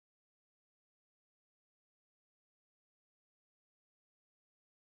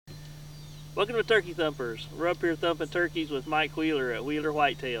Welcome to Turkey Thumpers. We're up here thumping turkeys with Mike Wheeler at Wheeler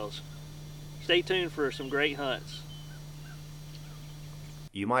Whitetails. Stay tuned for some great hunts.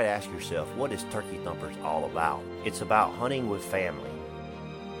 You might ask yourself, what is Turkey Thumpers all about? It's about hunting with family,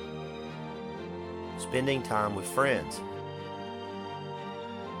 spending time with friends.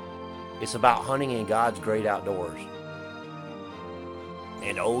 It's about hunting in God's great outdoors.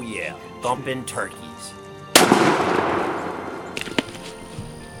 And oh yeah, thumping turkeys.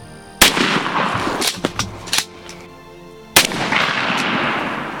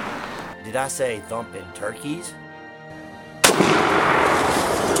 Did I say thumping turkeys?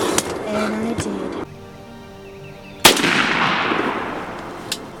 And I did.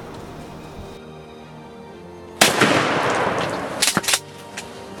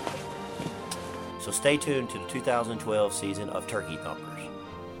 So stay tuned to the 2012 season of Turkey Thumpers.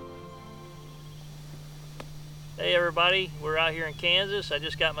 Hey everybody, we're out here in Kansas. I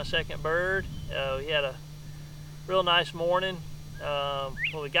just got my second bird. We had a real nice morning.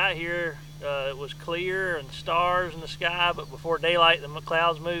 When we got here, it was clear and stars in the sky, but before daylight the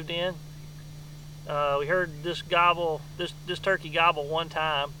clouds moved in. We heard this turkey gobble one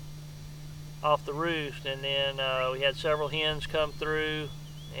time off the roost, and then we had several hens come through,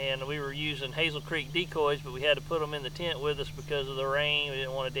 and we were using Hazel Creek decoys, but we had to put them in the tent with us because of the rain. We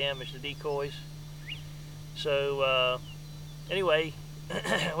didn't want to damage the decoys. So anyway,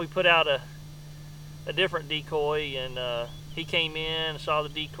 we put out a different decoy, and he came in, saw the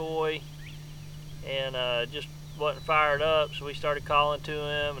decoy, and just wasn't fired up, so we started calling to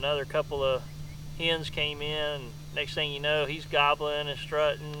him. Another couple of hens came in, and next thing you know, he's gobbling and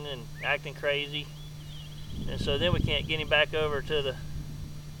strutting and acting crazy. And so then we can't get him back over to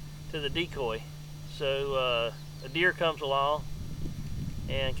the decoy. So a deer comes along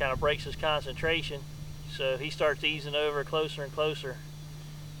and kind of breaks his concentration. So he starts easing over closer and closer.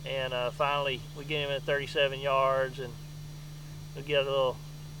 And finally we get him at 37 yards, and we get a little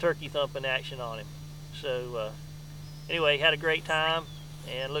turkey thumping action on him. So anyway, had a great time,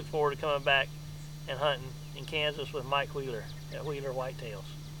 and look forward to coming back and hunting in Kansas with Mike Wheeler at Wheeler Whitetails.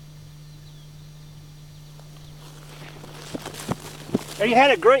 And you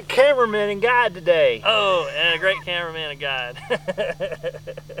had a great cameraman and guide today. Oh, and a great cameraman and guide.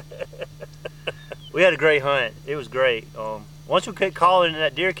 We had a great hunt. It was great. Once we quit calling and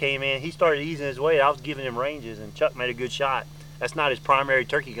that deer came in, he started easing his weight. I was giving him ranges, and Chuck made a good shot. That's not his primary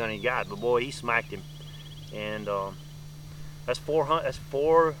turkey gun he got, but boy, he smacked him. And that's four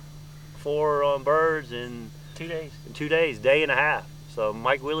birds in 2 days. In 2 days, day and a half. So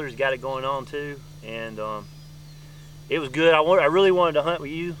Mike Wheeler's got it going on too, and it was good. I really wanted to hunt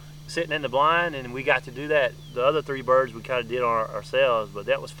with you sitting in the blind, and we got to do that. The other 3 birds we kind of did on ourselves, but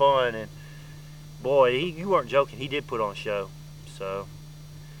that was fun. And boy, you weren't joking. He did put on a show. So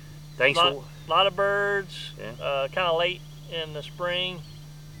thanks. A lot of birds. Yeah. Kind of late in the spring.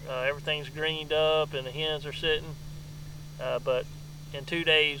 Everything's greened up and the hens are sitting. But in 2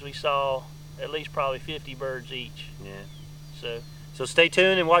 days we saw at least probably 50 birds each. Yeah. So stay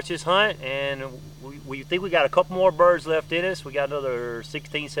tuned and watch this hunt, and we think we got a couple more birds left in us. We got another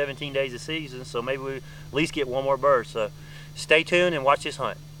 16, 17 days of season, so maybe we at least get one more bird. So stay tuned and watch this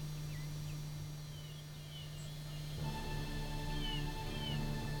hunt.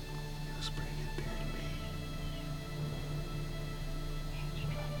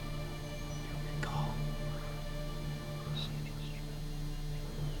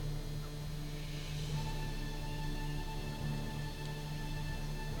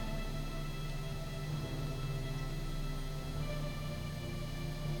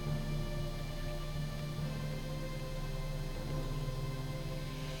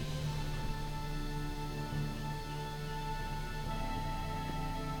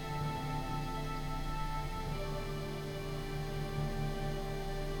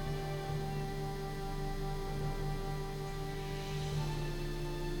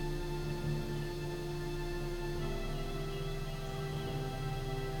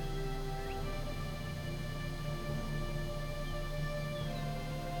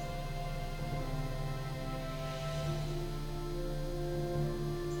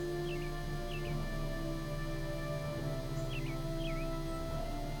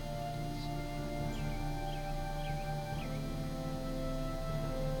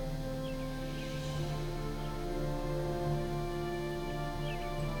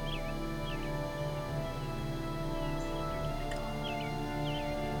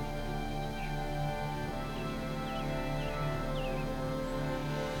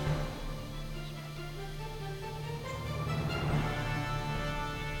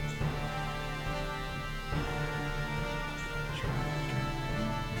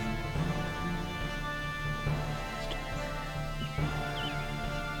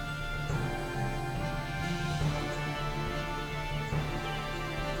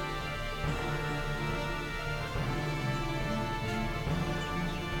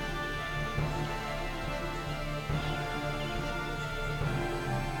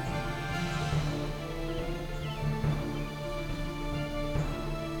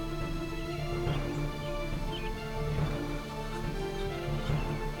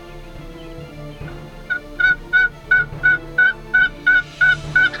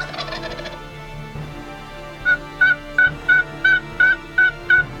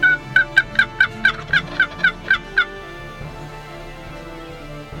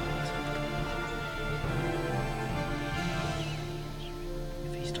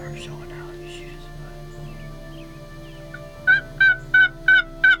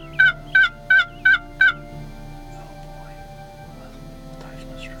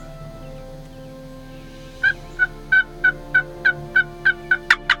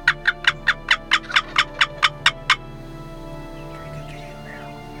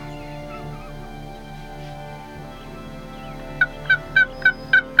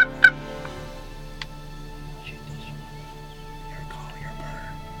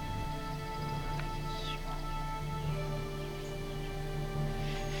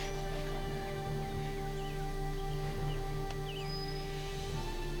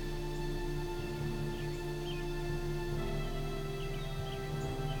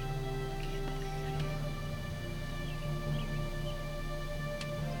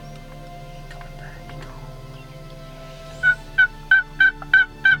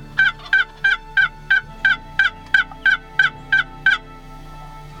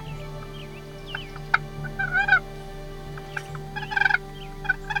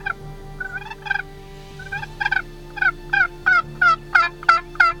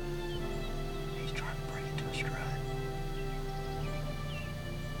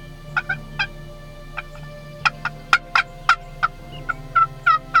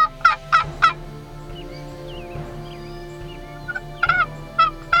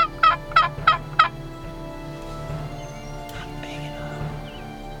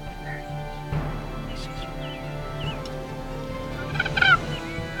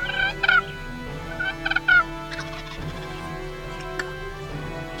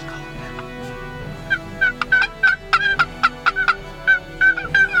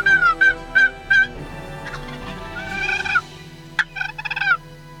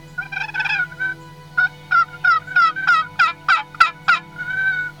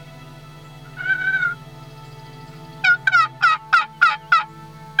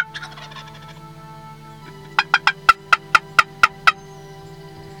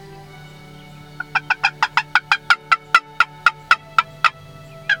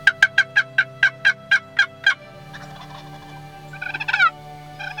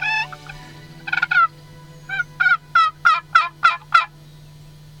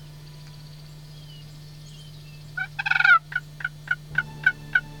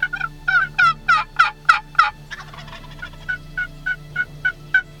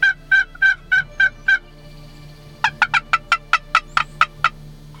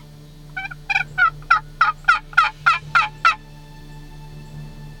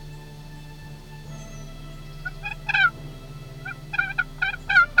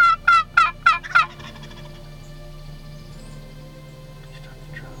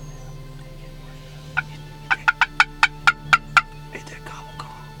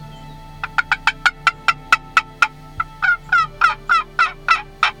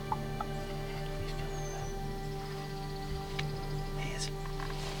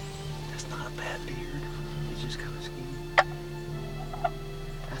 a bad beard. He's just kind of skinny.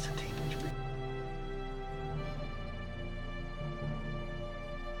 That's a teenage beard.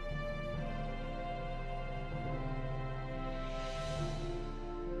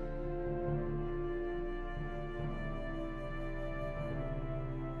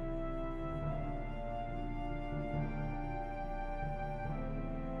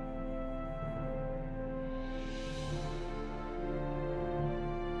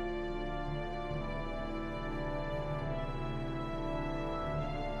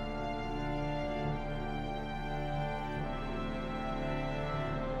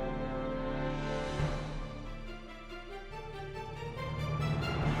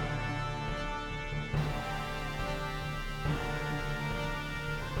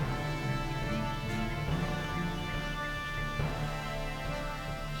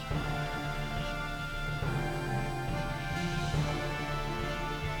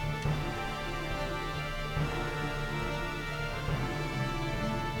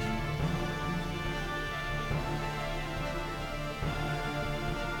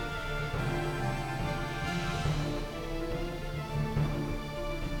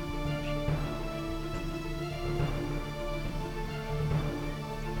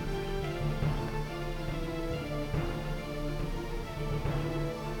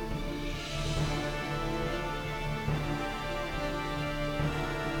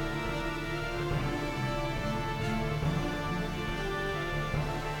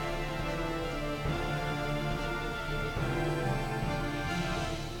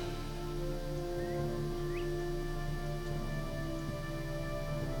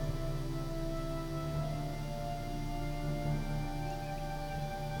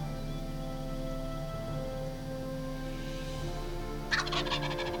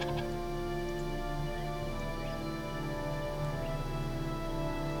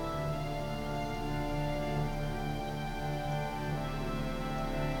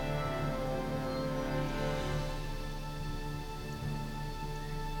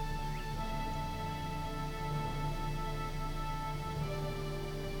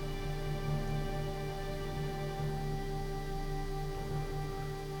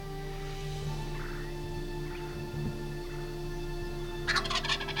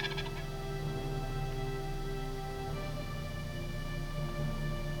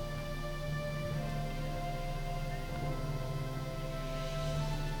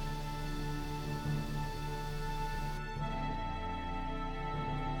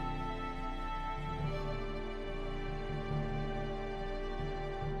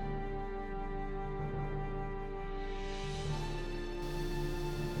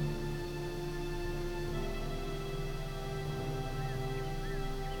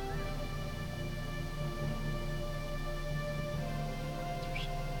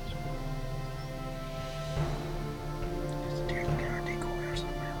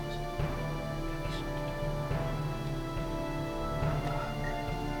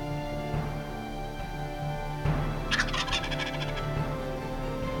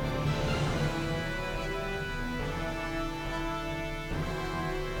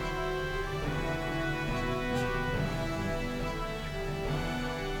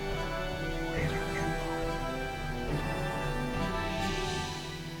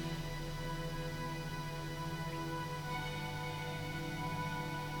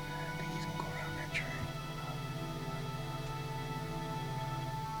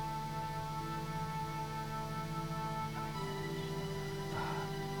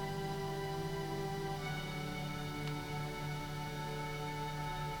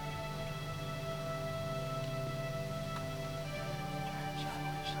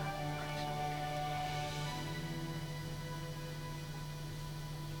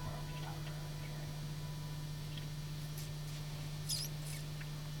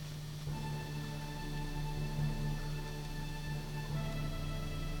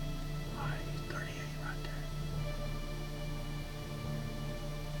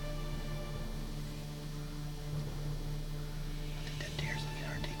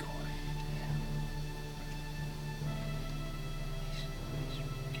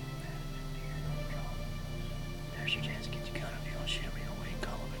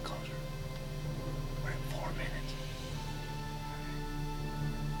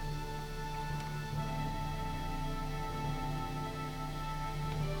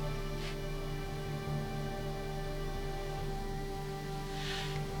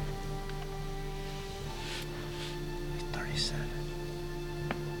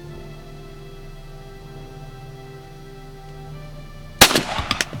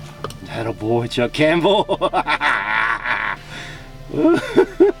 Attaboy, Chuck Campbell.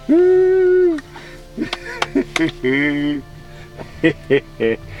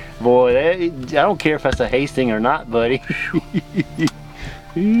 Boy, I don't care if that's a Hastings or not, buddy.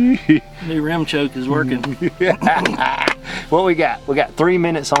 New rim choke is working. What we got? We got 3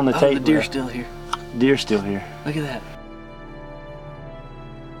 minutes on the tape. The deer's still here. Deer's still here. Look at that.